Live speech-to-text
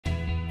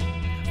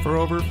For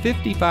over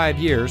 55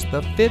 years,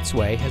 the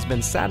Fitzway has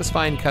been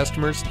satisfying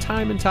customers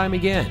time and time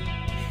again.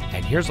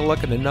 And here's a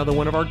look at another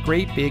one of our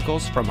great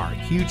vehicles from our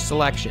huge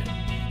selection.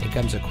 It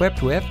comes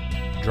equipped with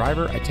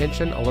driver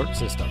attention alert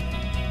system,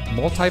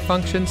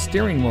 multifunction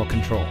steering wheel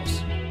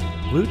controls,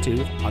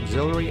 Bluetooth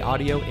auxiliary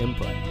audio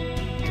input,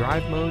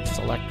 drive mode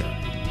selector,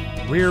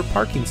 rear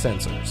parking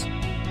sensors,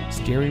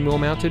 steering wheel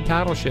mounted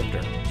paddle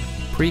shifter,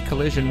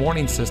 pre-collision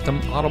warning system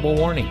audible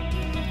warning,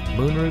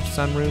 moonroof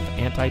sunroof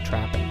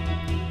anti-trapping,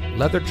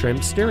 leather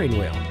trimmed steering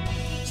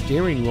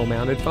wheel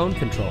mounted phone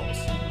controls,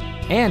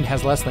 and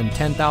has less than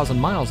 10,000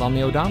 miles on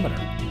the odometer.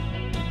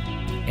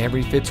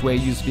 Every Fitzway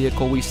used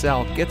vehicle we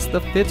sell gets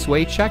the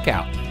Fitzway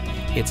checkout.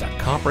 It's a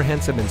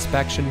comprehensive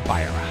inspection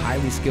by our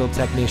highly skilled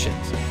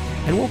technicians,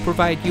 and we'll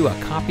provide you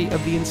a copy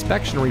of the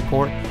inspection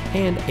report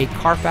and a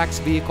Carfax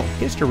vehicle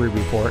history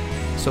report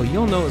so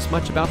you'll know as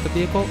much about the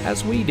vehicle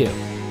as we do.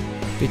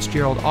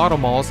 Fitzgerald Auto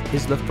Malls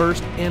is the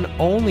first and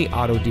only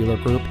auto dealer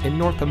group in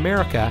North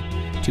America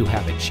to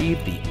have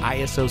achieved the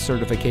ISO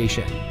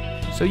certification,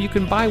 so you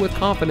can buy with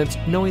confidence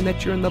knowing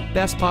that you're in the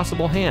best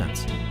possible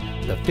hands.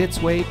 The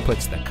Fitzway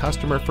puts the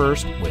customer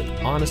first with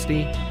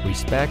honesty,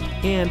 respect,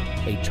 and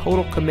a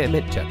total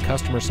commitment to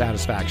customer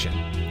satisfaction.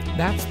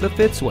 That's the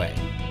Fitzway.